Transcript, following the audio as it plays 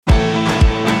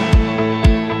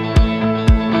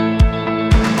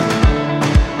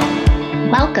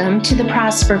Welcome to the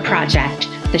Prosper Project,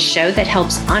 the show that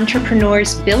helps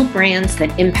entrepreneurs build brands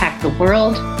that impact the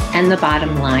world and the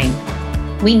bottom line.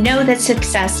 We know that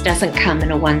success doesn't come in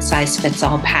a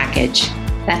one-size-fits-all package.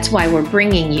 That's why we're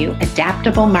bringing you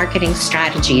adaptable marketing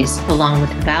strategies along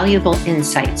with valuable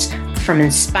insights from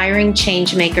inspiring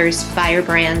changemakers,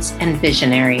 firebrands, and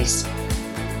visionaries.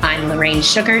 I'm Lorraine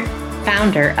Sugart,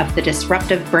 founder of the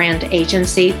disruptive brand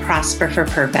agency Prosper for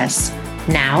Purpose.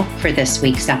 Now for this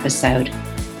week's episode.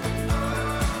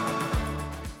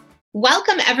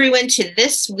 Welcome everyone to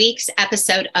this week's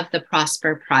episode of the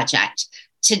Prosper Project.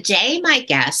 Today, my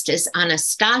guest is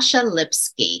Anastasia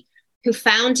Lipske, who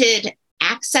founded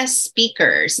Access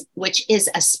Speakers, which is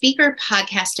a speaker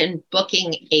podcast and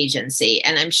booking agency.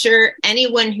 And I'm sure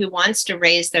anyone who wants to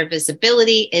raise their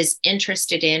visibility is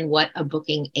interested in what a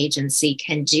booking agency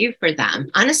can do for them.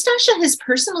 Anastasia has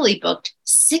personally booked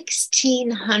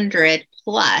 1,600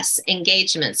 plus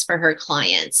engagements for her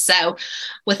clients. So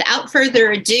without further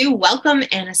ado, welcome,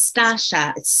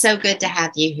 Anastasia. It's so good to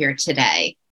have you here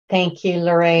today. Thank you,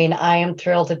 Lorraine. I am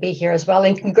thrilled to be here as well.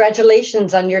 And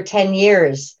congratulations on your 10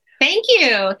 years. Thank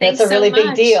you. Thanks That's a really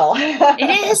big deal.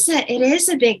 It is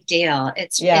a big deal.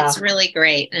 It's really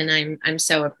great. And I'm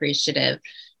so appreciative.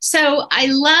 So I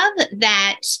love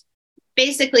that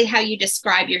basically how you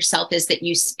describe yourself is that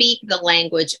you speak the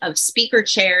language of speaker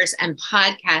chairs and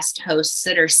podcast hosts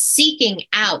that are seeking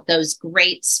out those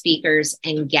great speakers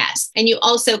and guests. And you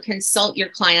also consult your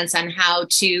clients on how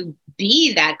to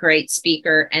be that great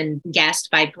speaker and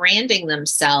guest by branding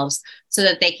themselves so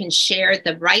that they can share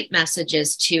the right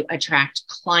messages to attract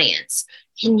clients.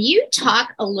 Can you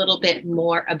talk a little bit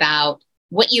more about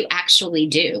what you actually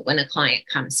do when a client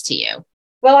comes to you?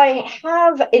 Well, I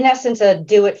have, in essence, a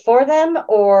do it for them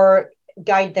or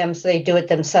guide them so they do it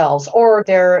themselves, or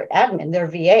their admin, their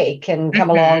VA can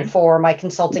come along for my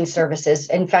consulting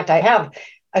services. In fact, I have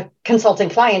a consulting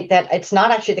client that it's not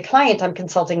actually the client I'm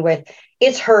consulting with,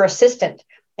 it's her assistant.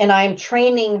 And I'm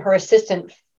training her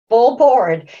assistant full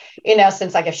board. In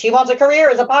essence, like if she wants a career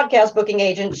as a podcast booking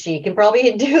agent, she can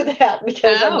probably do that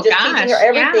because I'm just teaching her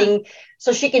everything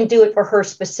so she can do it for her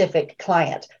specific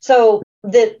client. So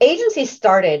the agency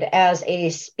started as a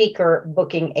speaker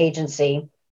booking agency,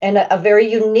 and a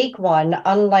very unique one,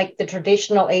 unlike the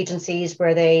traditional agencies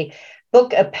where they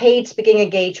book a paid speaking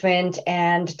engagement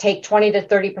and take 20 to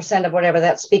 30% of whatever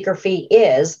that speaker fee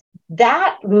is.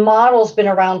 That model's been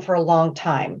around for a long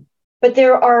time, but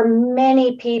there are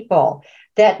many people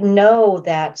that know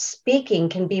that speaking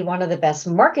can be one of the best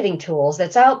marketing tools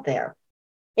that's out there.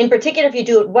 In particular, if you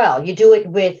do it well, you do it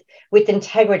with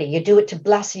integrity, you do it to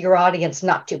bless your audience,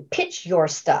 not to pitch your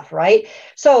stuff, right?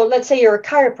 So let's say you're a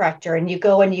chiropractor and you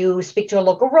go and you speak to a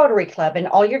local Rotary Club and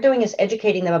all you're doing is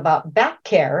educating them about back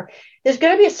care. There's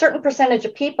going to be a certain percentage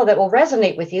of people that will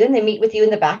resonate with you and they meet with you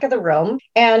in the back of the room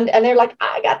and they're like,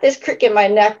 I got this crick in my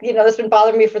neck, that's been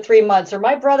bothering me for 3 months, or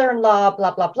my brother-in-law,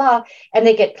 blah, blah, blah, and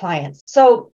they get clients.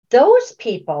 So those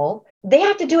people, they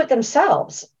have to do it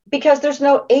themselves because there's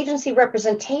no agency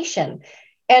representation.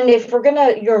 And if we're going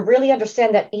to really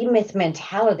understand that E-Myth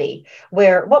mentality,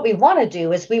 where what we want to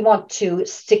do is we want to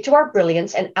stick to our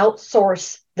brilliance and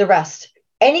outsource the rest,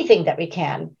 anything that we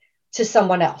can, to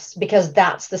someone else, because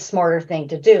that's the smarter thing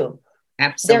to do.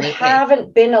 Absolutely. There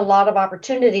haven't been a lot of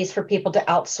opportunities for people to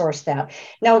outsource that.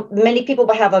 Now, many people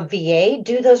will have a VA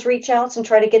do those reach outs and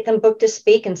try to get them booked to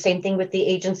speak, and same thing with the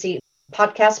agency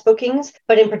podcast bookings.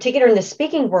 But in particular, in the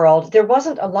speaking world, there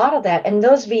wasn't a lot of that. And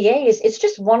those VAs, it's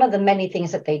just one of the many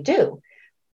things that they do.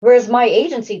 Whereas my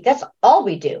agency, that's all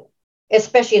we do,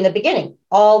 especially in the beginning.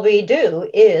 All we do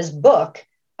is book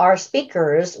our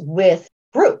speakers with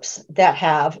groups that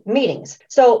have meetings.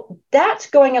 So that's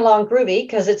going along groovy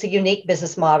because it's a unique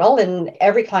business model. And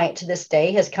every client to this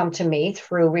day has come to me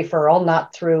through referral,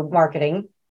 not through marketing.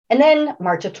 And then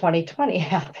March of 2020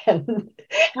 happened.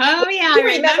 Oh, yeah, I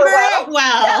remember it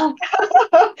well.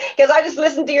 Because I just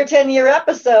listened to your 10-year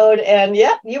episode, and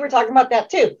you were talking about that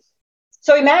too.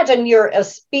 So imagine you're a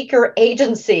speaker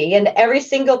agency, and every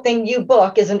single thing you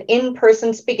book is an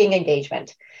in-person speaking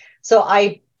engagement. So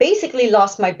I basically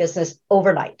lost my business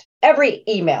overnight. Every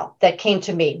email that came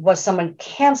to me was someone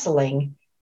canceling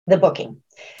the booking.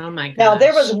 Oh my gosh. Now,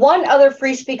 there was one other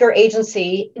free speaker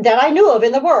agency that I knew of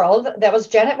in the world. That was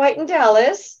Janet White in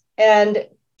Dallas. And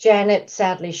Janet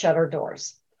sadly shut her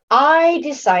doors. I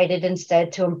decided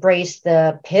instead to embrace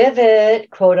the pivot,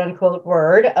 quote unquote,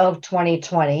 word of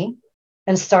 2020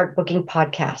 and start booking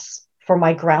podcasts for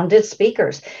my grounded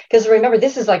speakers. Because remember,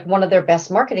 this is like one of their best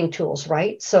marketing tools,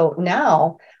 right? So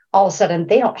now all of a sudden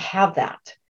they don't have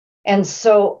that. And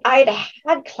so I'd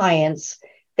had clients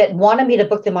that wanted me to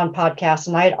book them on podcasts,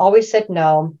 and I had always said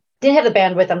no. didn't have the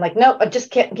bandwidth. I'm like, nope, I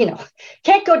just can't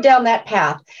go down that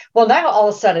path. Well, now all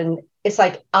of a sudden it's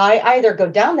like I either go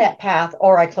down that path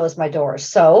or I close my doors.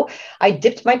 So I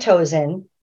dipped my toes in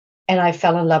and I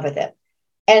fell in love with it.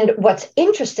 And what's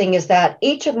interesting is that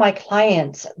each of my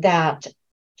clients that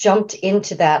jumped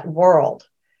into that world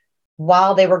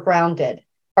while they were grounded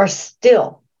are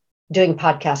still doing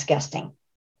podcast guesting,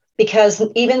 because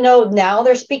even though now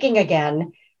they're speaking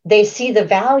again, they see the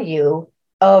value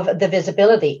of the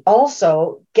visibility.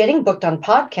 Also, getting booked on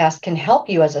podcasts can help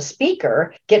you as a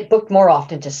speaker get booked more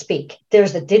often to speak.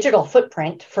 There's a digital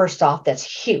footprint, first off, that's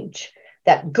huge.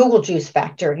 That Google juice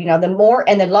factor, the more,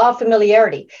 and the law of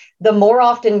familiarity, the more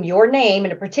often your name,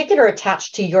 and in particular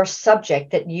attached to your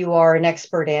subject that you are an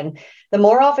expert in, the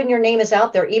more often your name is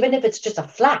out there, even if it's just a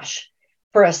flash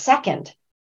for a second,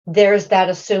 there's that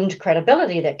assumed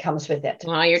credibility that comes with it.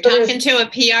 Well, you're talking to a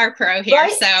PR pro here,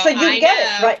 right? So you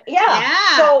get it, right?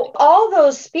 Yeah. So all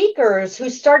those speakers who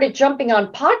started jumping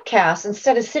on podcasts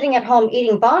instead of sitting at home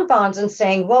eating bonbons and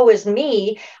saying, woe is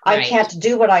me, I can't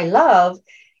do what I love.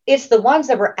 It's the ones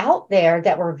that were out there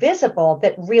that were visible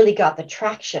that really got the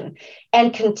traction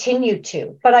and continue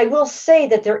to. But I will say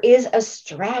that there is a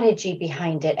strategy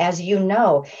behind it, as you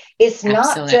know. It's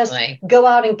not just go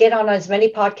out and get on as many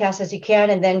podcasts as you can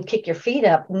and then kick your feet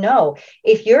up. No,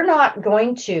 if you're not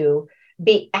going to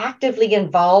be actively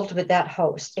involved with that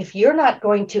host, if you're not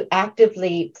going to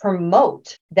actively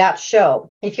promote that show,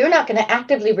 if you're not going to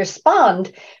actively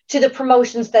respond to the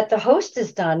promotions that the host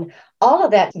has done, all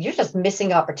of that, you're just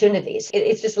missing opportunities.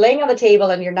 It's just laying on the table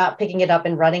and you're not picking it up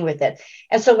and running with it.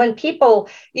 And so when people,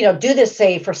 do this,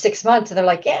 say for 6 months, and they're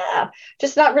like, yeah,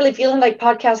 just not really feeling like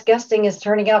podcast guesting is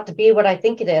turning out to be what I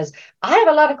think it is, I have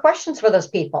a lot of questions for those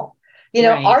people.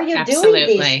 Are you doing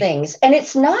these things? And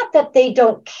it's not that they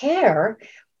don't care.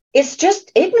 It's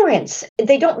just ignorance.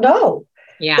 They don't know.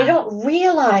 Yeah. They don't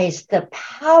realize the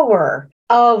power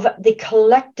of the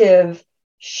collective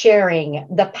sharing,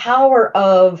 the power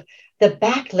of the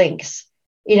backlinks,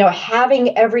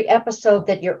 having every episode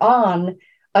that you're on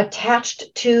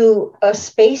attached to a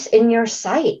space in your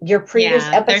site, your previous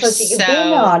episodes that you've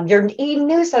been on, your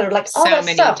e-newsletter, like all that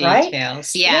stuff,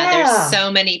 details, right? There's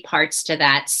so many parts to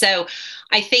that. So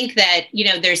I think that,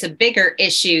 there's a bigger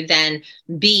issue than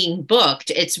being booked.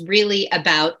 It's really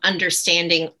about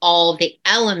understanding all the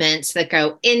elements that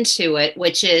go into it,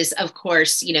 which is, of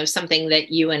course, something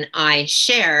that you and I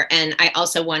share. And I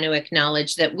also want to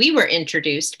acknowledge that we were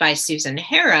introduced by Susan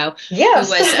Harrow, who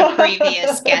was a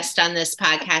previous guest on this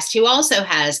podcast, who also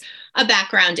has a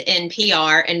background in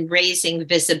PR and raising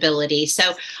visibility.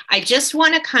 So I just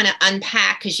want to kind of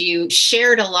unpack, because you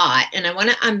shared a lot, and I want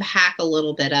to unpack a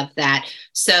little bit of that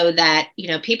so that,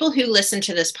 people who listen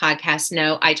to this podcast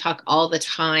know I talk all the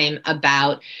time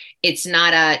about it's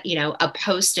not a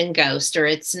post and ghost, or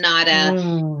it's not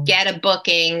a get a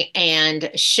booking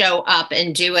and show up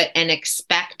and do it and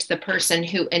expect the person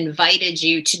who invited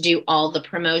you to do all the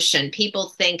promotion. People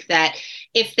think that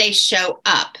if they show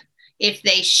up, if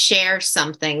they share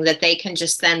something, that they can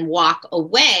just then walk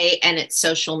away and it's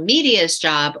social media's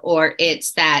job or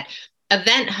it's that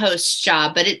event host's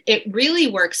job. But it really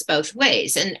works both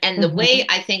ways. And the way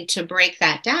I think to break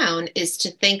that down is to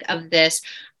think of this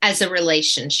as a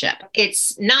relationship.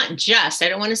 It's not just, I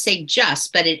don't want to say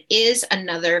just, but it is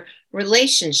another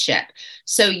relationship.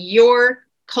 So you're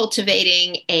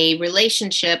cultivating a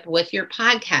relationship with your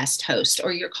podcast host,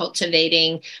 or you're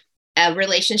cultivating a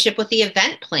relationship with the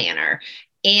event planner,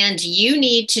 and you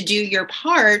need to do your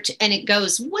part. And it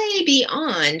goes way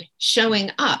beyond showing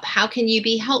up. How can you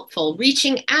be helpful?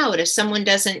 Reaching out if someone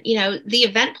doesn't, the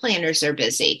event planners are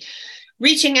busy.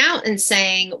 Reaching out and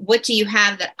saying, what do you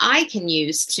have that I can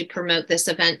use to promote this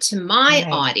event to my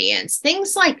audience?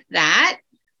 Things like that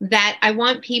I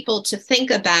want people to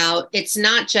think about. It's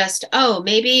not just, oh,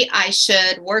 maybe I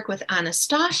should work with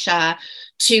Anastasia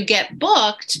to get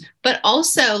booked, but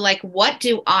also like, what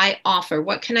do I offer?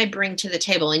 What can I bring to the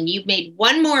table? And you've made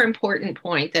one more important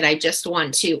point that I just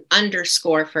want to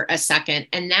underscore for a second.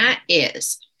 And that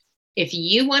is, if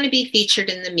you want to be featured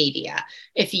in the media,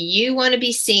 if you want to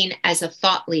be seen as a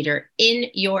thought leader in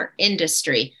your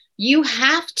industry, you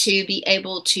have to be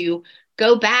able to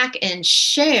go back and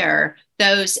share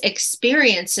those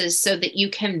experiences so that you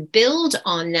can build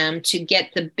on them to get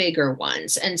the bigger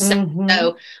ones. And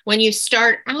so when you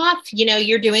start off,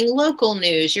 you're doing local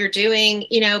news, you're doing,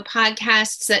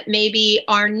 podcasts that maybe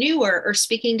are newer, or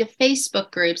speaking to Facebook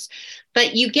groups,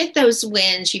 but you get those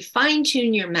wins, you fine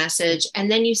tune your message, and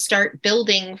then you start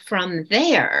building from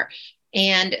there.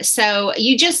 And so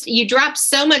you dropped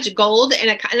so much gold, and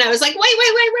I was like, wait.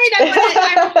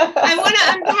 I want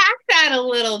to unpack that a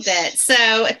little bit.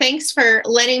 So thanks for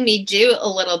letting me do a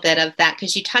little bit of that,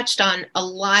 because you touched on a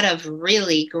lot of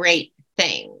really great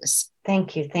things.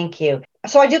 Thank you. Thank you.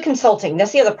 So I do consulting.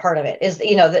 That's the other part of it is,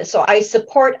 so I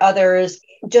support others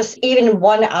just even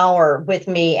 1 hour with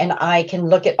me, and I can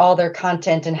look at all their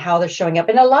content and how they're showing up.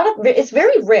 And it's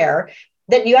very rare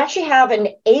that you actually have an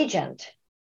agent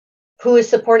who is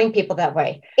supporting people that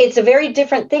way. It's a very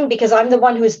different thing because I'm the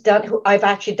one who I've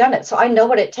actually done it. So I know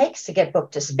what it takes to get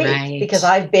booked to speak because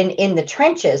I've been in the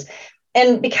trenches.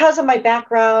 And because of my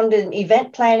background in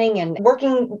event planning and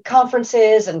working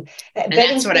conferences and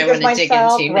vetting speakers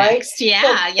myself, right? Next. Yeah,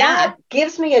 so that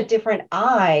gives me a different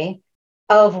eye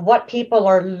of what people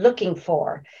are looking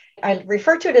for. I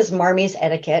refer to it as Marmie's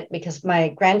etiquette because my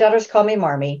granddaughters call me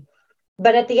Marmie.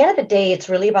 But at the end of the day, it's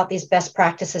really about these best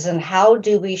practices and how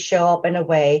do we show up in a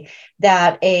way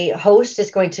that a host is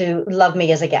going to love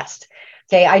me as a guest.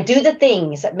 Okay, I do the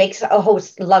things that makes a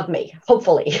host love me,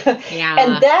 hopefully. Yeah.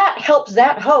 And that helps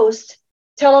that host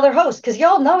tell other hosts because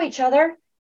y'all know each other.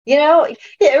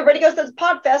 Everybody goes to the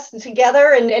PodFest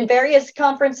together and various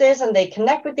conferences and they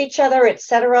connect with each other, et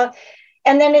cetera.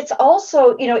 And then it's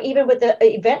also, even with the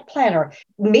event planner,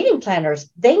 meeting planners,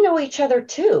 they know each other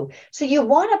too. So you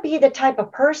want to be the type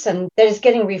of person that is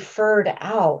getting referred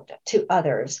out to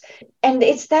others. And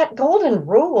it's that golden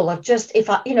rule of just,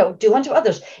 do unto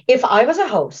others. If I was a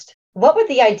host, what would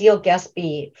the ideal guest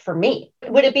be for me?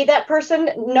 Would it be that person?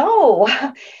 No.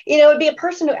 It'd be a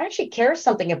person who actually cares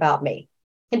something about me.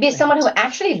 It'd be someone who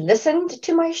actually listened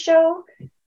to my show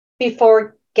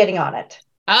before getting on it.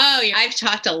 Oh, I've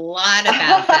talked a lot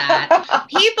about that.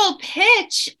 People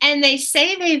pitch and they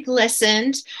say they've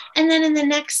listened. And then in the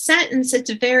next sentence,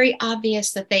 it's very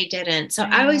obvious that they didn't. So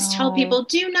I always tell people,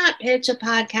 do not pitch a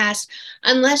podcast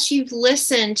unless you've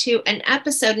listened to an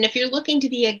episode. And if you're looking to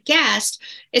be a guest,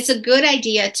 it's a good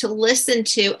idea to listen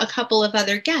to a couple of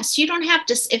other guests. You don't have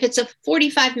to, if it's a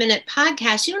 45-minute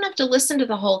podcast, you don't have to listen to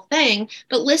the whole thing,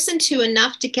 but listen to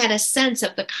enough to get a sense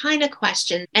of the kind of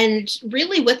question and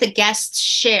really what the guests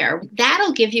share.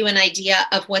 That'll give you an idea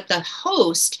of what the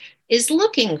host is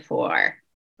looking for.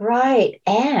 Right.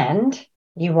 And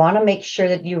you want to make sure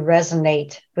that you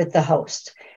resonate with the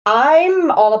host.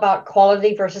 I'm all about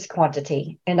quality versus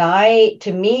quantity. And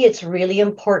to me, it's really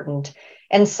important.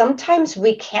 And sometimes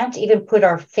we can't even put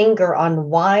our finger on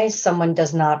why someone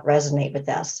does not resonate with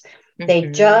us. Mm-hmm. They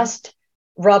just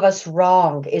rub us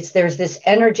wrong. There's this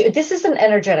energy. This is an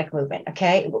energetic movement.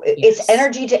 Okay. Yes. It's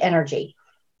energy to energy.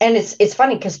 And it's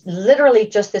funny because literally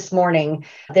just this morning,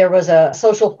 there was a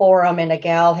social forum and a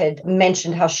gal had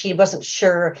mentioned how she wasn't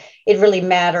sure it really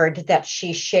mattered that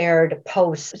she shared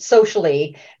posts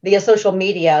socially via social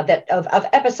media of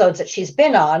episodes that she's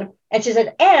been on. And she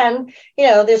said, and,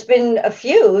 there's been a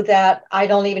few that I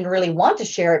don't even really want to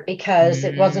share it because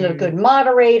it wasn't a good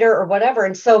moderator or whatever.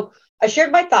 And so I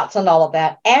shared my thoughts on all of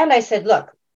that. And I said,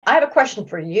 look, I have a question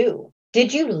for you.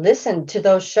 Did you listen to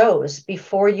those shows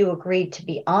before you agreed to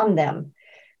be on them?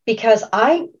 Because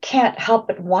I can't help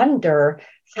but wonder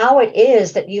how it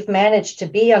is that you've managed to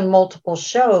be on multiple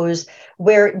shows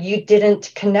where you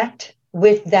didn't connect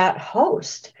with that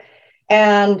host.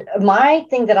 And my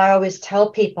thing that I always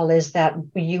tell people is that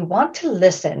you want to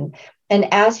listen.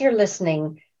 And as you're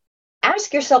listening,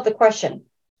 ask yourself the question,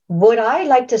 would I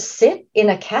like to sit in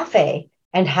a cafe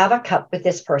and have a cup with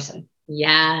this person?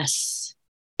 Yes.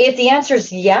 If the answer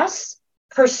is yes,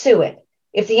 pursue it.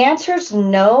 If the answer is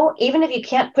no, even if you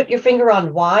can't put your finger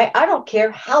on why, I don't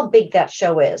care how big that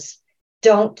show is.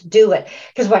 Don't do it.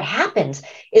 Because what happens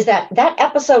is that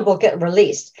episode will get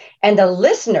released and the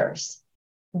listeners,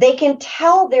 they can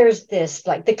tell there's this,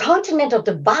 like the continental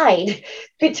divide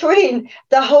between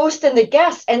the host and the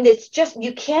guest. And it's just,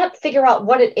 you can't figure out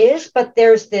what it is, but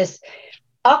there's this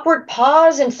awkward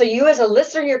pause. And so you as a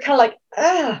listener, you're kind of like,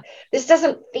 this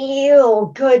doesn't feel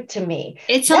good to me.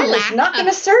 It's not going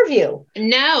to serve you.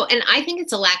 No. And I think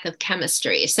it's a lack of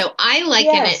chemistry. So I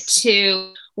liken it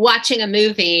to watching a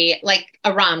movie like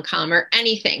a rom-com or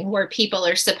anything where people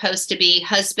are supposed to be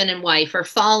husband and wife or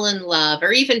fall in love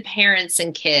or even parents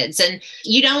and kids, and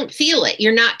you don't feel it.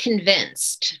 You're not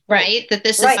convinced, right? That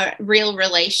this is a real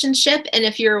relationship. And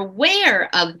if you're aware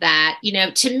of that,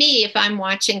 to me, if I'm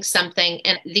watching something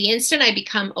and the instant I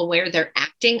become aware they're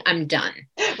acting, I'm done.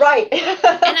 Right. And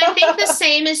I think the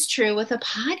same is true with a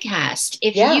podcast.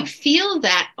 If you feel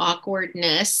that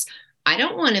awkwardness, I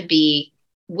don't want to be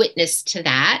witness to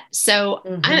that. So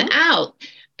I'm out.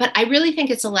 but I really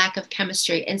think it's a lack of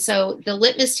chemistry. And so the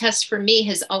litmus test for me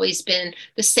has always been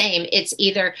the same. It's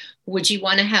either, would you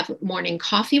want to have morning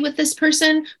coffee with this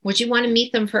person? Would you want to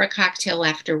meet them for a cocktail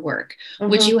after work?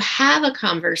 Would you have a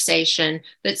conversation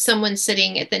that someone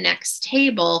sitting at the next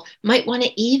table might want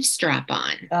to eavesdrop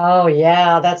on? Oh,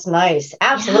 yeah, that's nice.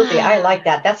 Absolutely. Yeah. I like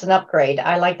that. That's an upgrade.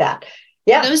 I like that.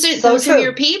 Yeah, Those are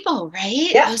your people,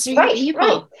 right? Yeah, Those are your people.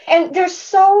 Right. And there's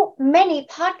so many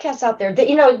podcasts out there that,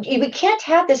 we can't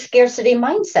have this scarcity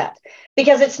mindset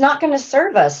because it's not going to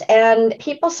serve us. And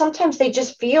people sometimes they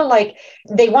just feel like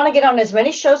they want to get on as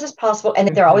many shows as possible.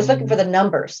 And they're always looking for the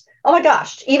numbers. Oh my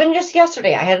gosh. Even just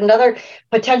yesterday, I had another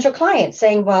potential client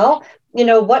saying, well,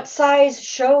 what size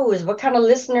shows, what kind of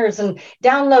listeners and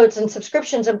downloads and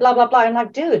subscriptions and blah, blah, blah. I'm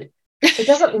like, dude, it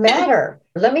doesn't matter.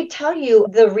 Let me tell you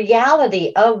the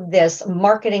reality of this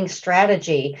marketing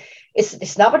strategy.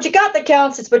 It's not what you got that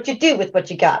counts. It's what you do with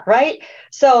what you got, right?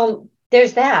 So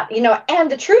there's that, and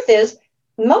the truth is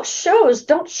most shows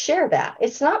don't share that.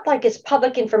 It's not like it's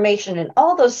public information and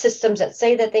all those systems that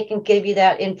say that they can give you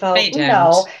that info.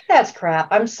 No, that's crap.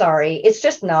 I'm sorry. It's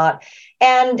just not.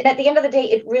 And at the end of the day,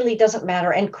 it really doesn't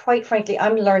matter. And quite frankly,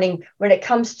 I'm learning when it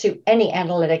comes to any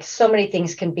analytics, so many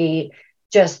things can be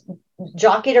just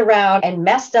jockeyed around and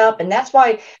messed up. And that's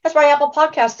why Apple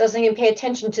Podcasts doesn't even pay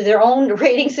attention to their own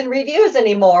ratings and reviews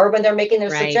anymore when they're making their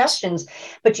suggestions.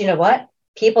 But you know what?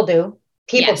 People do.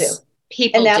 People do.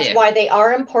 And that's why they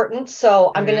are important.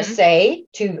 So I'm going to say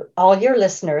to all your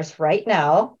listeners right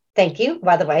now, thank you,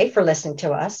 by the way, for listening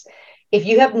to us. If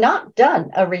you have not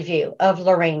done a review of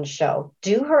Lorraine's show,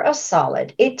 do her a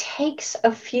solid. It takes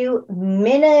a few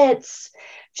minutes,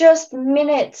 just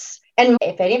minutes. And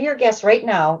if any of your guests right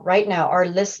now are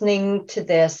listening to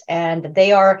this and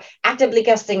they are actively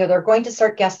guesting or they're going to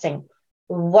start guesting,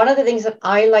 one of the things that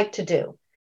I like to do,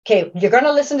 okay, you're going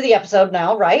to listen to the episode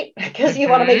now, right? Because you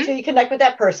want to make sure you connect with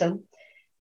that person.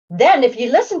 Then if you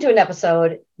listen to an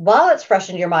episode while it's fresh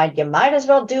in your mind, you might as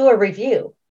well do a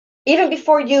review, even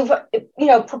before you've,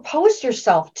 proposed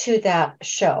yourself to that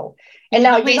show. And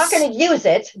now you're not going to use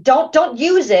it. Don't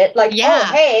use it like, oh,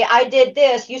 hey, I did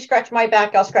this. You scratch my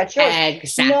back, I'll scratch yours.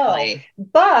 Exactly. No.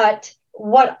 But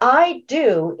what I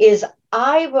do is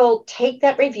I will take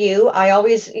that review. I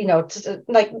always,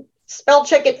 like spell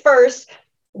check it first,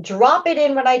 drop it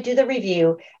in when I do the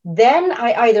review. Then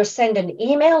I either send an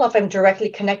email if I'm directly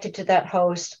connected to that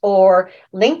host or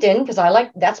LinkedIn, because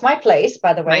that's my place,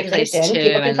 by the way, LinkedIn.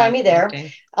 People can find me there.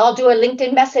 LinkedIn. I'll do a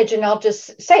LinkedIn message and I'll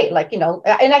just say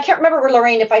and I can't remember,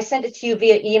 Lorraine, if I sent it to you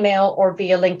via email or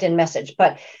via LinkedIn message,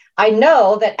 but I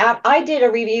know that I did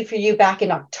a review for you back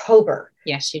in October.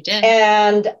 Yes, you did.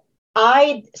 And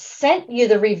I sent you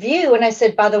the review and I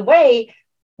said, by the way,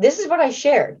 this is what I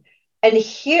shared. And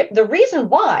here, the reason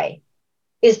why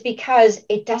is because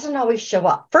it doesn't always show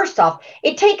up. First off,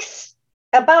 it takes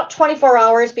about 24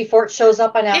 hours before it shows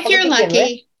up on Apple. If you're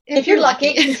lucky. If you're lucky,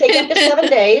 it can take up to 7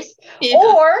 days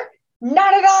or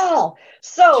not at all.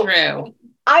 So True.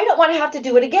 I don't want to have to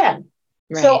do it again.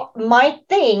 Right. So my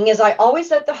thing is I always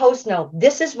let the host know,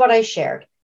 this is what I shared.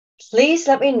 Please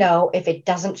let me know if it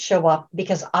doesn't show up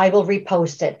because I will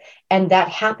repost it. And that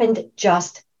happened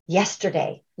just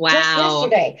yesterday. Wow. Just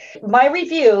yesterday. My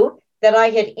review that I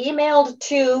had emailed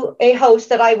to a host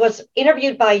that I was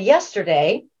interviewed by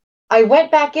yesterday, I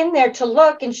went back in there to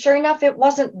look and sure enough, it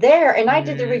wasn't there. And I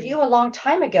did the review a long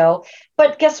time ago.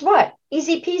 But guess what?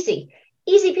 Easy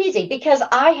peasy, because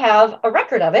I have a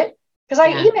record of it because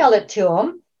I emailed it to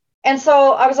him. And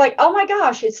so I was like, oh my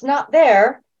gosh, it's not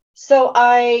there. So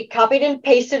I copied and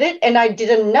pasted it and I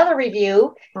did another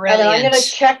review. Brilliant. And I'm going to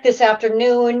check this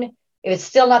afternoon. If it's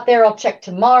still not there, I'll check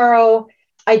tomorrow.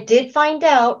 I did find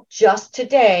out just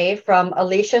today from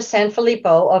Alicia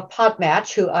Sanfilippo of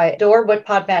Podmatch, who I adore what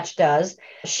Podmatch does.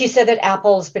 She said that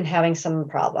Apple's been having some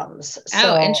problems.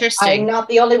 So interesting. I'm not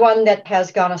the only one that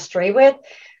has gone astray with.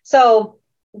 So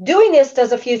doing this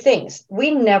does a few things.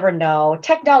 We never know.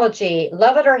 Technology,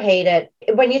 love it or hate it.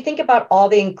 When you think about all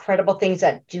the incredible things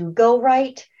that do go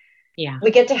right,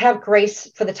 we get to have grace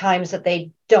for the times that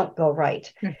they don't go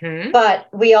right. But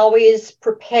we always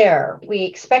prepare. We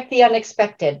expect the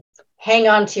unexpected. Hang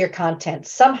on to your content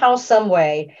somehow, some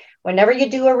way. Whenever you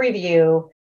do a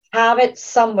review, have it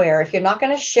somewhere. If you're not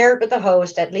going to share it with the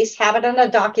host, at least have it on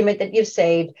a document that you've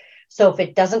saved. So if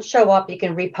it doesn't show up, you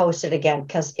can repost it again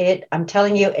because I'm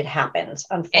telling you, it happens,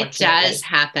 unfortunately. It does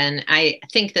happen. I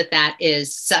think that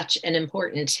is such an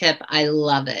important tip. I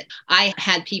love it. I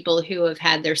had people who have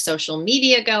had their social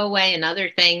media go away and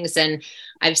other things. And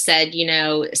I've said,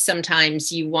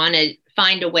 sometimes you want to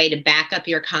find a way to back up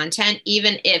your content,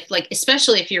 even if like,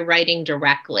 especially if you're writing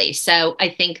directly. So I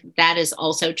think that is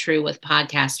also true with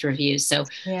podcast reviews. So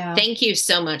thank you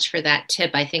so much for that tip.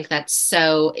 I think that's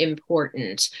so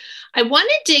important. I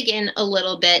want to dig in a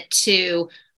little bit to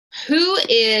who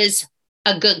is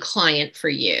a good client for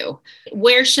you.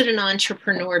 Where should an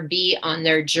entrepreneur be on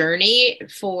their journey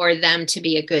for them to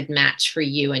be a good match for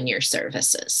you and your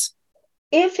services?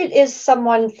 If it is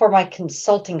someone for my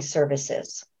consulting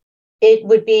services, it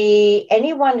would be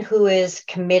anyone who is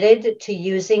committed to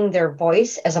using their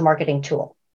voice as a marketing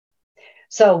tool.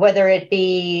 So whether it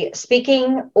be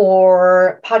speaking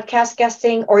or podcast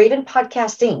guesting or even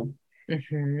podcasting,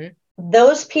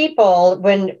 those people,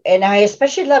 and I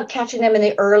especially love catching them in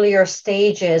the earlier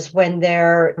stages when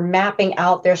they're mapping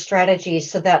out their strategies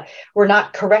so that we're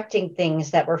not correcting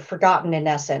things that were forgotten in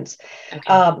essence.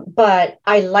 But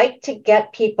I like to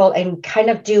get people and kind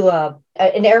of do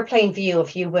an airplane view,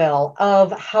 if you will,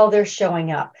 of how they're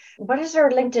showing up. What does their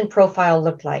LinkedIn profile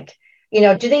look like?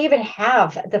 Do they even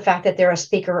have the fact that they're a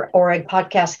speaker or a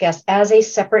podcast guest as a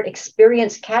separate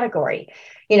experience category?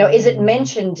 Is it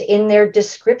mentioned in their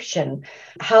description?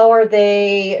 How are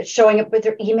they showing up with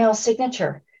their email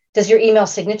signature? Does your email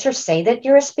signature say that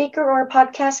you're a speaker or a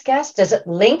podcast guest? Does it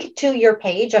link to your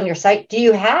page on your site? Do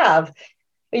you have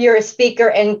your speaker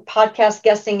and podcast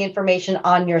guesting information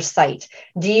on your site?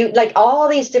 Do you like all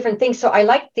these different things? So I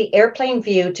like the airplane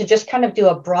view to just kind of do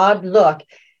a broad look.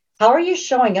 How are you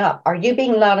showing up? Are you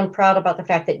being loud and proud about the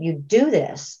fact that you do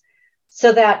this?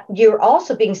 So that you're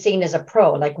also being seen as a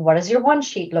pro. Like, what does your one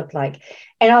sheet look like?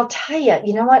 And I'll tell you,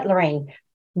 you know what, Lorraine,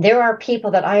 there are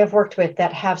people that I have worked with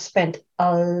that have spent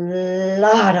a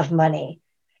lot of money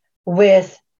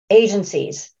with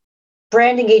agencies,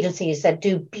 branding agencies that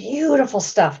do beautiful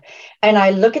stuff. And I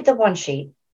look at the one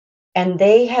sheet and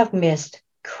they have missed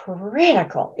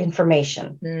critical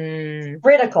information,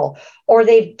 critical, or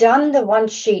they've done the one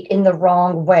sheet in the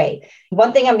wrong way.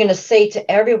 One thing I'm going to say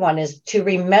to everyone is to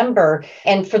remember,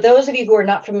 and for those of you who are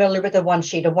not familiar with a one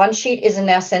sheet is in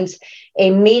essence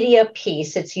a media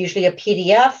piece. It's usually a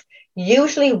PDF,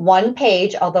 usually one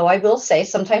page, although I will say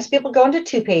sometimes people go into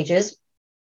 2 pages,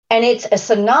 and it's a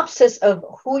synopsis of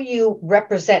who you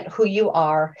represent, who you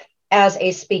are as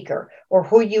a speaker or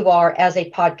who you are as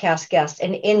a podcast guest.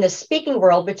 And in the speaking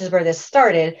world, which is where this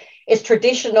started, it's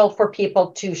traditional for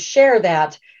people to share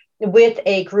that with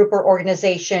a group or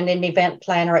organization, an event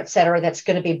planner, et cetera, that's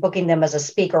going to be booking them as a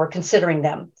speaker or considering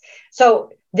them.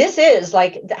 So this is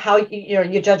like how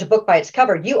you judge a book by its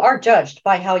cover. You are judged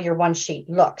by how your one sheet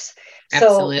looks.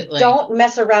 Absolutely. So don't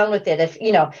mess around with it. If,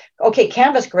 okay,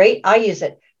 Canva's great, I use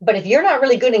it. But if you're not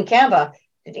really good in Canva,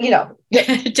 don't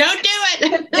do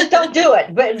it. Just don't do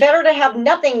it. But better to have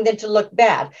nothing than to look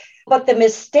bad. But the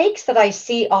mistakes that I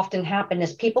see often happen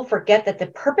is people forget that the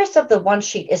purpose of the one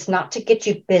sheet is not to get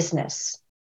you business.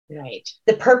 Right.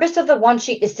 The purpose of the one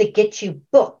sheet is to get you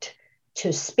booked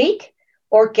to speak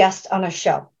or guest on a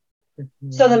show.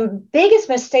 So the biggest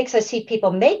mistakes I see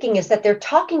people making is that they're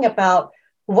talking about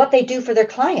what they do for their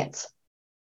clients.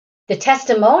 The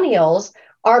testimonials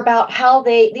are about how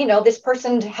they, this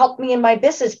person helped me in my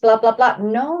business, blah, blah, blah.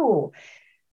 No.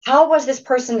 How was this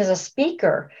person as a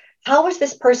speaker? How was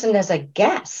this person as a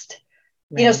guest?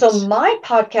 Right. So my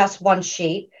podcast one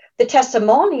sheet, the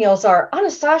testimonials are,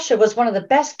 Anastasia was one of the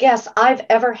best guests I've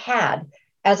ever had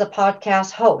as a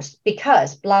podcast host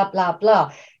because blah, blah,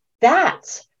 blah.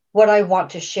 That's what I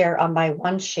want to share on my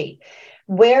one sheet.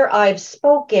 Where I've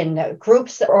spoken,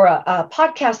 groups or a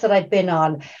podcast that I've been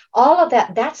on, all of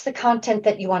that, that's the content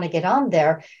that you want to get on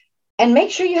there. And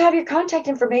make sure you have your contact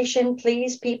information,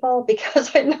 please, people,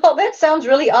 because I know that sounds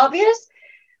really obvious,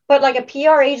 but like a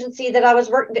PR agency that I was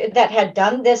working that had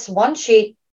done this one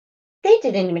sheet, they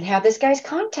didn't even have this guy's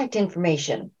contact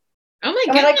information. Oh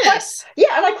my goodness.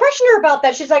 And I questioned her about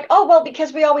that. She's like, oh, well,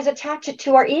 because we always attach it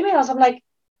to our emails. I'm like,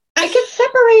 it gets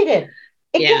separated.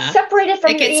 It gets separated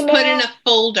from your email. It gets put in a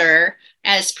folder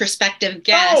as prospective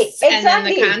guests, right, exactly. And then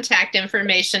the contact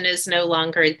information is no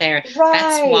longer there. Right.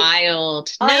 That's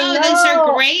wild. No, those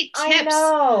are great tips. I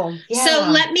know. Yeah. So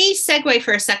let me segue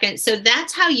for a second. So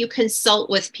that's how you consult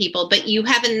with people, but you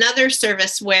have another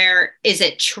service where, is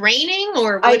it training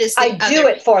or what is the I do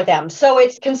it for them. So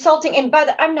it's consulting. And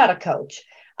I'm not a coach.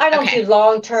 I don't do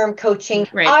long-term coaching.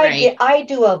 Right. I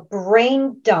do a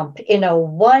brain dump in a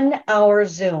 1-hour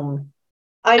Zoom.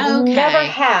 I've never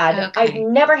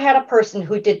had a person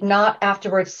who did not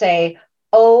afterwards say,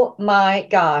 oh my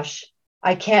gosh,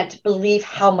 I can't believe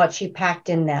how much you packed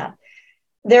in that.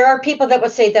 There are people that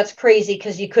would say that's crazy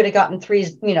because you could have gotten three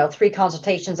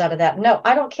consultations out of that. No,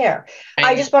 I don't care. Right.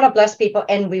 I just want to bless people,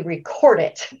 and we record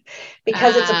it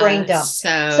because it's a brain dump.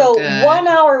 So 1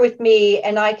 hour with me,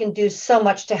 and I can do so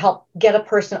much to help get a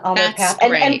person on their path.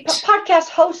 And podcast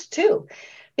hosts too,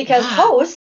 because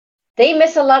hosts, they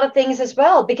miss a lot of things as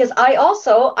well, because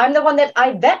I'm the one that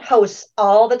I vet hosts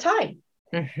all the time.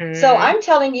 Mm-hmm. So I'm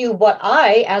telling you what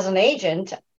I, as an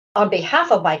agent, on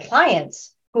behalf of my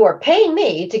clients who are paying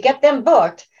me to get them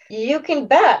booked, you can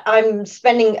bet I'm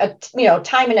spending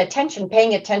time and attention,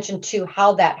 paying attention to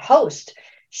how that host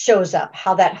shows up,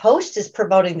 how that host is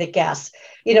promoting the guests.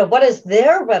 What does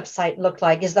their website look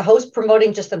like? Is the host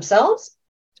promoting just themselves?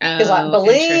 Because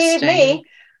believe me,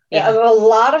 a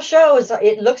lot of shows,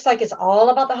 it looks like it's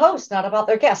all about the host, not about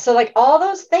their guests. So like all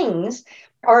those things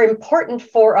are important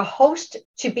for a host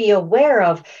to be aware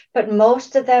of, but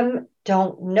most of them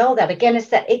don't know that. Again, it's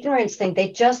that ignorance thing.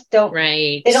 They just don't,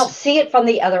 they don't see it from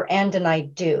the other end, and I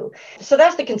do. So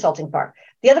that's the consulting part.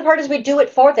 The other part is we do it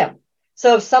for them.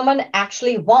 So if someone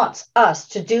actually wants us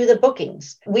to do the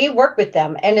bookings, we work with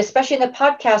them. And especially in the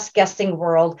podcast guesting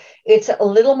world, it's a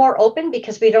little more open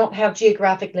because we don't have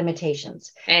geographic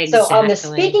limitations. Exactly. So on the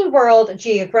speaking world,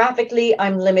 geographically,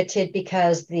 I'm limited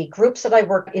because the groups that I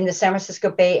work in the San Francisco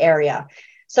Bay Area.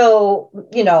 So,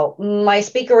 my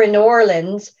speaker in New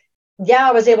Orleans,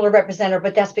 I was able to represent her,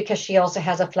 but that's because she also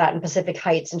has a flat in Pacific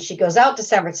Heights and she goes out to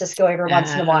San Francisco every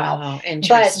once in a while.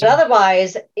 But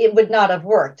otherwise, it would not have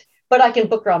worked. But I can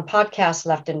book her on podcasts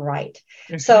left and right.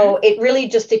 Mm-hmm. So it really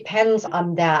just depends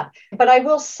on that. But I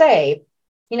will say,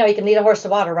 you can lead a horse to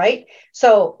water, right?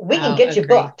 So we can get you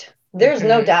booked. There's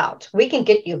no doubt. We can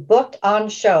get you booked on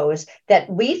shows that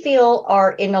we feel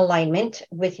are in alignment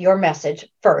with your message.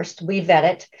 First, we vet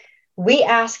it. We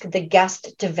ask the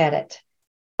guest to vet it.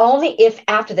 Only if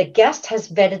after the guest has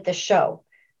vetted the show,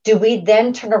 do we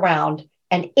then turn around,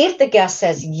 and if the guest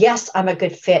says, yes, I'm a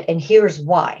good fit, and here's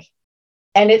why,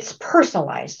 and it's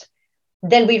personalized,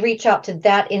 then we reach out to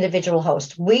that individual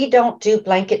host. We don't do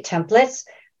blanket templates.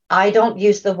 I don't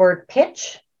use the word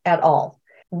pitch at all.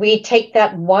 We take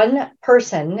that one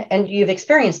person, and you've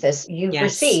experienced this. You've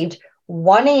received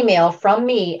one email from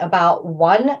me about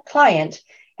one client,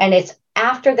 and it's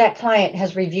after that client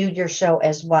has reviewed your show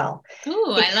as well. Ooh,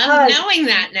 I love knowing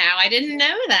that now. I didn't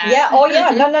know that. Yeah. Oh,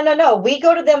 yeah. No. We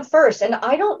go to them first. And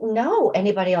I don't know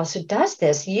anybody else who does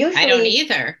this. Usually, I don't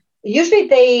either. Usually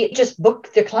they just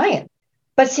book the client.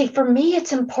 But see, for me,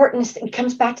 it's important. It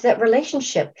comes back to that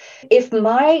relationship. If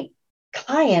my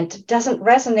client doesn't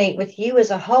resonate with you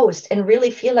as a host and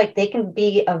really feel like they can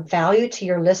be of value to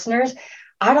your listeners,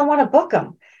 I don't want to book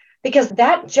them, because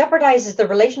that jeopardizes the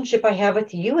relationship I have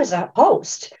with you as a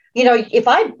host. If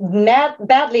I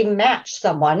badly match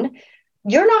someone,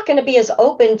 you're not going to be as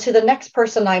open to the next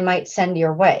person I might send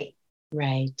your way.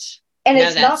 Right. And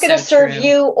it's not going to serve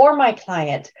you or my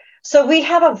client. So we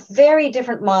have a very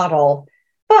different model.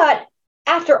 But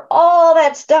after all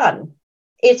that's done,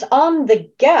 it's on the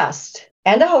guest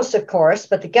and the host, of course,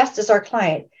 but the guest is our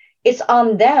client. It's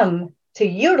on them to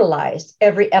utilize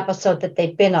every episode that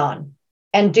they've been on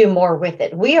and do more with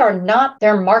it. We are not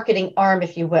their marketing arm,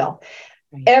 if you will.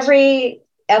 Right. Every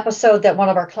episode that one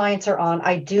of our clients are on,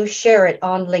 I do share it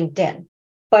on LinkedIn.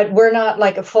 But we're not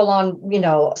like a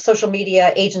full-on, social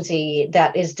media agency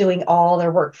that is doing all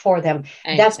their work for them.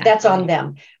 Exactly. That's on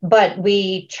them. But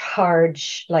we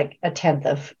charge like a tenth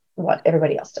of what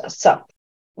everybody else does. So,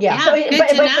 but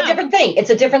it's a different thing. It's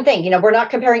a different thing. We're not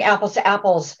comparing apples to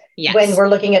apples when we're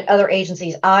looking at other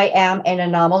agencies. I am an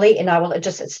anomaly, and I will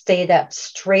just say that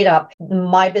straight up.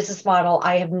 My business model,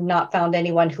 I have not found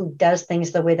anyone who does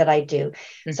things the way that I do.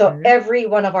 Mm-hmm. So every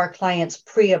one of our clients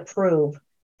pre-approve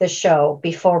the show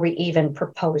before we even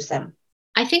propose them.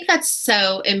 I think that's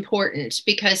so important,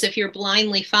 because if you're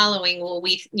blindly following,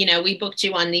 we booked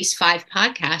you on these 5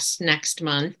 podcasts next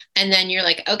month. And then you're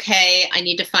like, okay, I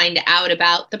need to find out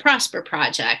about the Prosper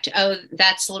Project. Oh,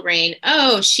 that's Lorraine.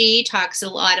 Oh, she talks a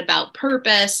lot about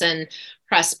purpose and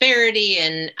prosperity,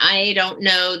 and I don't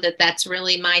know that that's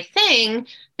really my thing.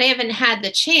 They haven't had the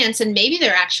chance, and maybe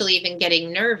they're actually even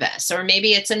getting nervous, or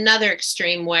maybe it's another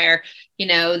extreme where,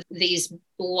 these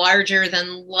larger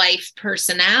than life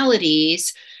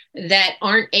personalities that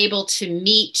aren't able to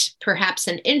meet perhaps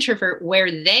an introvert where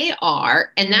they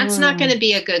are. And that's not going to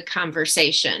be a good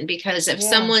conversation, because if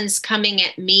someone's coming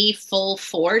at me full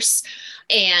force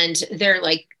and they're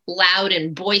like loud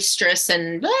and boisterous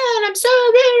and I'm so,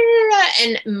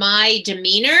 and my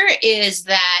demeanor is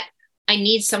that I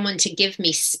need someone to give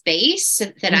me space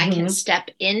that I can step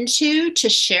into to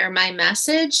share my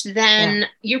message, then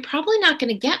you're probably not going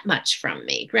to get much from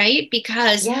me, right?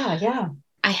 Because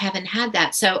I haven't had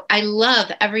that. So I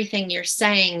love everything you're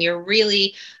saying. You're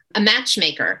really a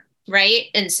matchmaker, right?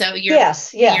 And so you're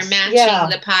matching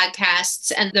the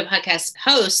podcasts and the podcast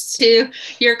hosts to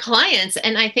your clients.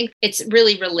 And I think it's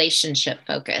really relationship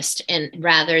focused and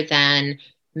rather than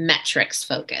metrics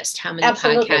focused. How many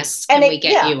podcasts can we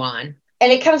get you on?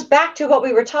 And it comes back to what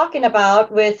we were talking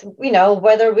about with,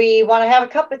 whether we want to have a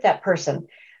cup with that person.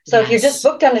 So if you're just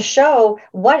booked on a show,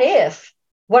 what if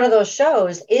one of those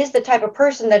shows is the type of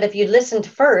person that if you listened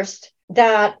first,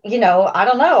 that, I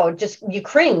don't know, just you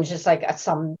cringe. It's like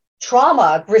some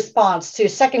trauma response to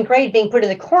second grade being put in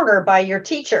the corner by your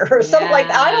teacher or something like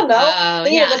that. I don't know.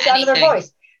 The sound of their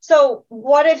voice. So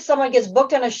what if someone gets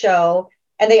booked on a show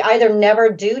and they either never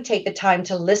do take the time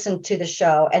to listen to the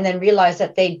show and then realize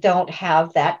that they don't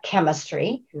have that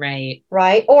chemistry. Right.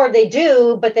 Right. Or they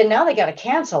do, but then now they got to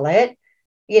cancel it,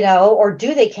 or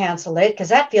do they cancel it? Because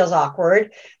that feels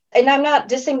awkward. And I'm not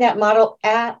dissing that model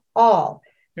at all.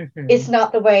 Mm-hmm. It's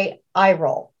not the way I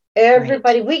roll.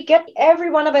 Everybody,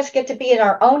 every one of us get to be in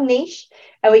our own niche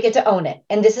and we get to own it.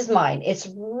 And this is mine. It's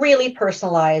really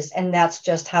personalized. And that's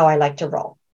just how I like to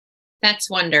roll. That's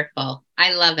wonderful.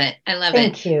 I love it.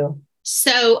 Thank you.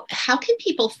 So how can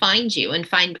people find you and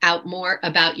find out more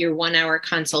about your 1-hour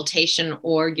consultation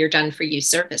or your done for you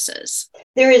services?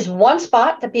 There is one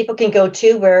spot that people can go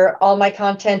to where all my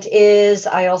content is.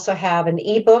 I also have an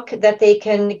ebook that they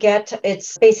can get.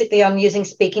 It's basically on using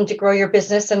speaking to grow your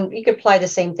business. And you could apply the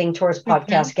same thing towards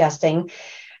podcast guesting.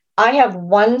 I have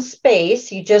one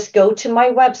space. You just go to my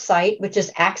website, which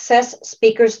is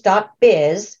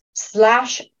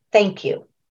accessspeakers.biz/thank you.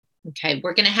 Okay,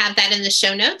 we're going to have that in the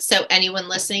show notes. So anyone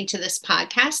listening to this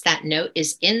podcast, that note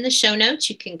is in the show notes.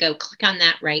 You can go click on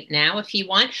that right now if you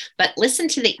want, but listen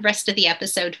to the rest of the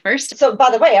episode first. So by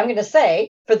the way, I'm going to say,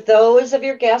 for those of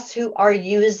your guests who are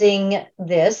using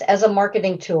this as a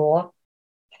marketing tool,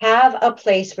 have a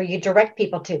place where you direct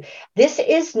people to. This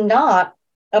is not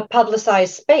a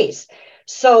publicized space.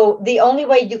 So the only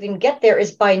way you can get there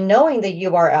is by knowing the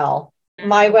URL,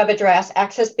 my web address,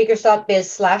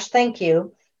 accessspeakers.biz/thank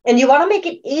you. And you want to make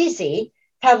it easy,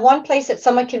 have one place that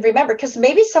someone can remember, because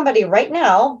maybe somebody right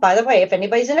now, by the way, if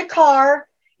anybody's in a car,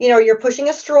 you're pushing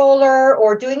a stroller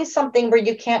or doing something where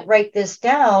you can't write this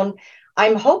down,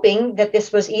 I'm hoping that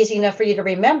this was easy enough for you to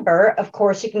remember. Of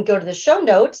course, you can go to the show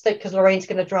notes because Lorraine's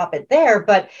going to drop it there,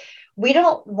 but we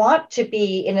don't want to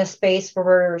be in a space where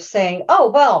we're saying, oh,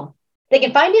 well, they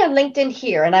can find me on LinkedIn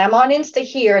here, and I'm on Insta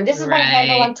here, and this is my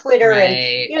handle on Twitter. And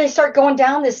they start going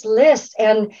down this list,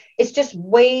 and it's just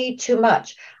way too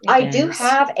much. I do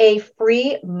have a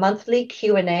free monthly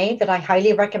Q&A that I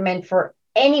highly recommend for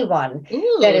anyone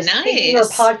that is speaking or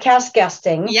podcast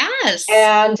guesting. Yes.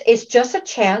 And it's just a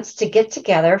chance to get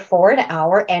together for an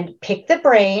hour and pick the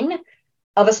brain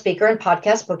of a speaker and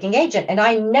podcast booking agent. And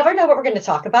I never know what we're going to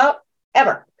talk about,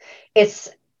 ever. It's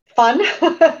fun.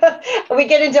 We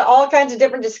get into all kinds of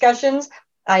different discussions.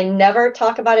 I never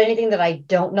talk about anything that I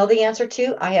don't know the answer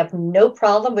to. I have no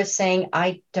problem with saying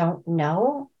I don't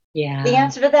know the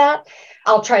answer to that.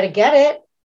 I'll try to get it,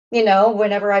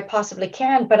 whenever I possibly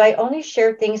can, but I only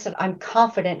share things that I'm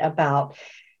confident about.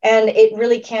 And it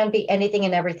really can be anything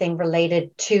and everything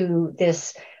related to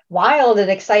this wild and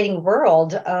exciting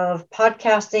world of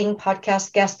podcasting,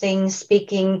 podcast guesting,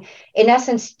 speaking, in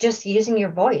essence, just using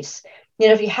your voice.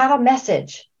 If you have a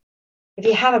message,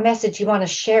 you want to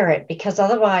share it, because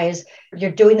otherwise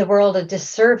you're doing the world a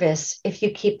disservice if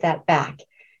you keep that back.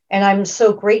 And I'm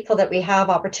so grateful that we have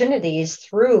opportunities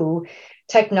through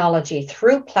technology,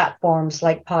 through platforms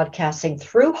like podcasting,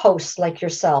 through hosts like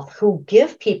yourself who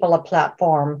give people a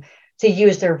platform to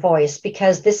use their voice,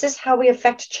 because this is how we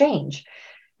affect change.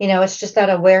 It's just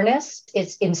that awareness.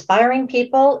 It's inspiring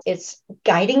people. It's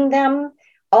guiding them.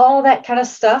 All that kind of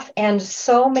stuff. And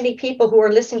so many people who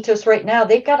are listening to us right now,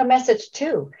 they've got a message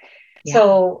too. Yeah.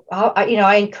 So,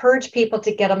 I encourage people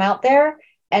to get them out there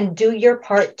and do your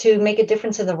part to make a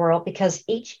difference in the world, because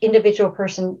each individual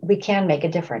person, we can make a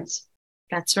difference.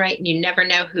 That's right. You never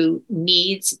know who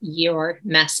needs your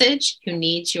message, who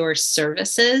needs your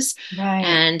services. Right.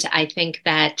 And I think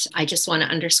that I just want to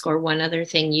underscore one other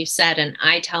thing you said. And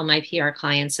I tell my PR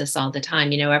clients this all the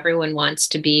time. Everyone wants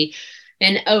to be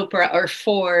in Oprah or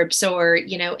Forbes or,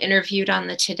 interviewed on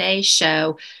the Today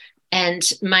Show.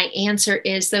 And my answer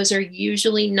is those are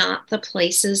usually not the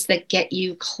places that get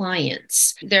you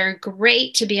clients. They're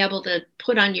great to be able to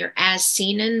put on your as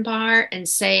seen in bar and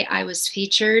say, I was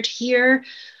featured here.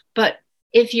 But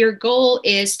if your goal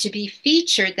is to be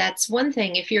featured, that's one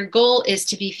thing. If your goal is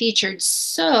to be featured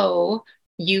so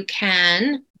you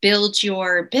can build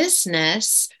your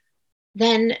business,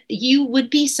 then you would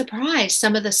be surprised.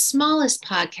 Some of the smallest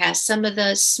podcasts, some of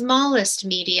the smallest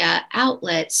media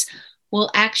outlets will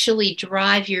actually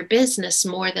drive your business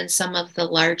more than some of the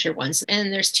larger ones.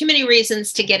 And there's too many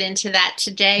reasons to get into that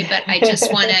today, but I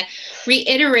just want to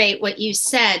reiterate what you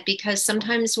said, because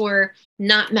sometimes we're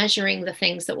not measuring the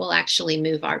things that will actually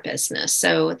move our business.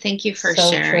 So thank you for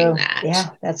sharing that.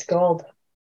 Yeah, that's gold.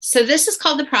 So this is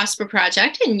called the Prosper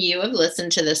Project, and you have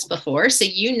listened to this before. So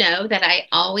you know that I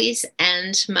always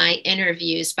end my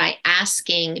interviews by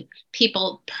asking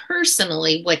people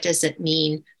personally, what does it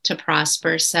mean to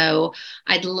prosper? So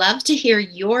I'd love to hear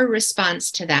your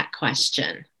response to that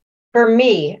question. For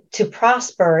me, to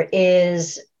prosper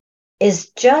is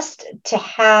just to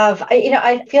have,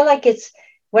 I feel like it's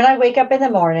when I wake up in the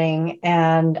morning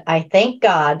and I thank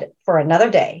God for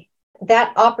another day,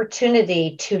 that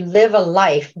opportunity to live a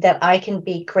life that I can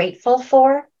be grateful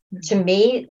for, to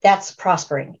me, that's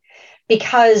prospering,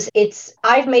 because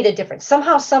I've made a difference.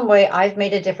 Somehow, some way, I've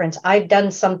made a difference. I've done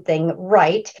something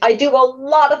right. I do a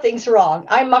lot of things wrong.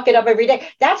 I muck it up every day.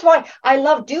 That's why I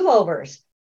love do-overs.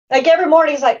 Like every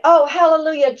morning, it's like, oh,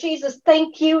 hallelujah, Jesus,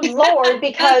 thank you, Lord,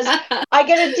 because I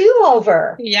get a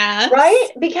do-over. Yeah. Right?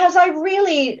 Because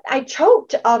I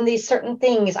choked on these certain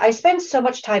things. I spend so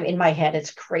much time in my head.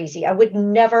 It's crazy. I would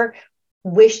never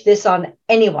wish this on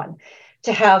anyone,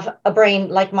 to have a brain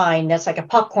like mine that's like a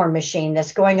popcorn machine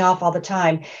that's going off all the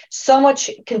time. So much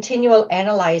continual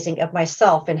analyzing of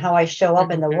myself and how I show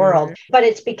up in the world. But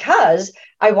it's because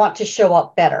I want to show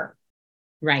up better.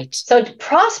 Right. So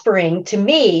prospering to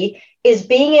me is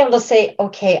being able to say,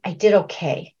 okay, I did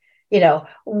okay.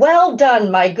 Well done,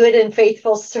 my good and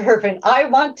faithful servant. I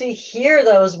want to hear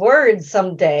those words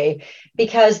someday,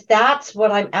 because that's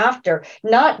what I'm after.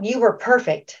 Not you were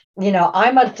perfect.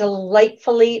 I'm a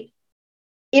delightfully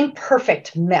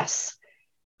imperfect mess.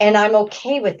 And I'm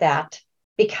okay with that,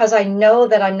 because I know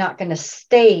that I'm not going to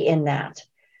stay in that,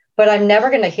 but I'm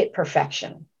never going to hit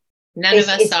perfection. None of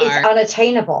us are. It's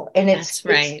unattainable. And That's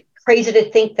right. It's crazy to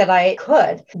think that I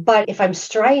could. But if I'm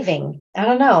striving, I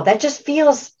don't know, that just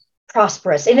feels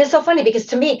prosperous. And it's so funny, because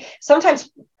to me,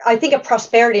 sometimes I think of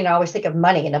prosperity and I always think of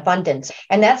money and abundance.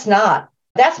 And that's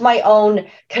my own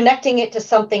connecting it to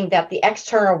something that the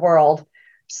external world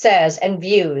says and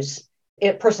views.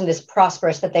 A person is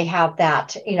prosperous, that they have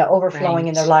that, overflowing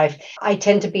in their life. I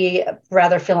tend to be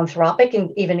rather philanthropic,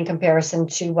 and even in comparison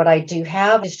to what I do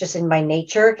have, it's just in my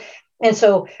nature. And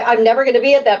so I'm never going to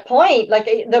be at that point. Like,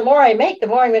 the more I make, the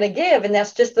more I'm going to give. And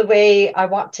that's just the way I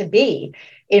want to be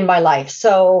in my life.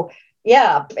 So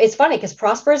yeah, it's funny, because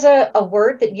prosper is a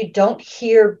word that you don't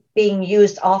hear being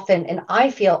used often. And I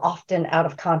feel often out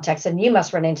of context. And you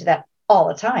must run into that all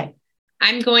the time.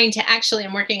 I'm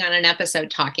working on an episode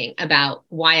talking about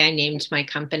why I named my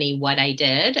company what I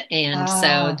did. And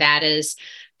so that is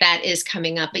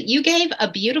coming up. But you gave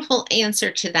a beautiful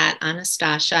answer to that,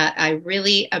 Anastasia. I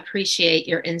really appreciate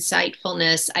your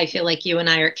insightfulness. I feel like you and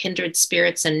I are kindred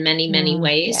spirits in many, many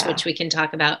ways, which we can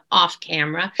talk about off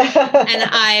camera. And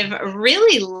I've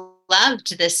really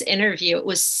loved this interview. It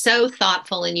was so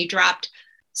thoughtful, and you dropped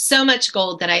so much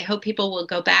gold that I hope people will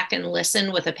go back and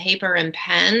listen with a paper and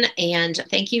pen. And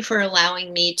thank you for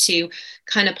allowing me to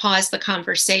kind of pause the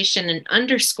conversation and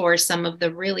underscore some of the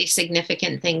really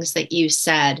significant things that you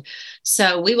said.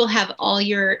 So we will have all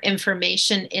your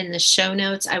information in the show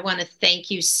notes. I want to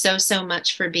thank you so, so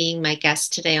much for being my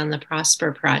guest today on the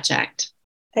Prosper Project.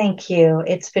 Thank you.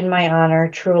 It's been my honor,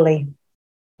 truly.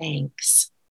 Thanks.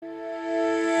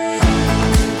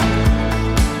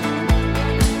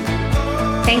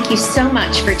 Thank you so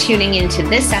much for tuning into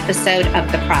this episode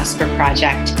of the Prosper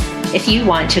Project. If you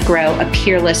want to grow a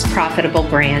peerless, profitable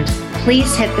brand,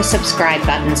 please hit the subscribe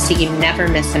button so you never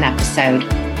miss an episode.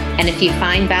 And if you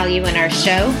find value in our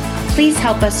show, please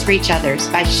help us reach others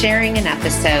by sharing an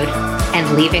episode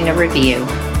and leaving a review.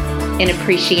 In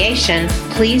appreciation,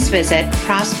 please visit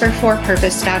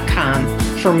prosperforpurpose.com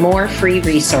for more free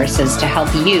resources to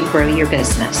help you grow your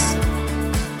business.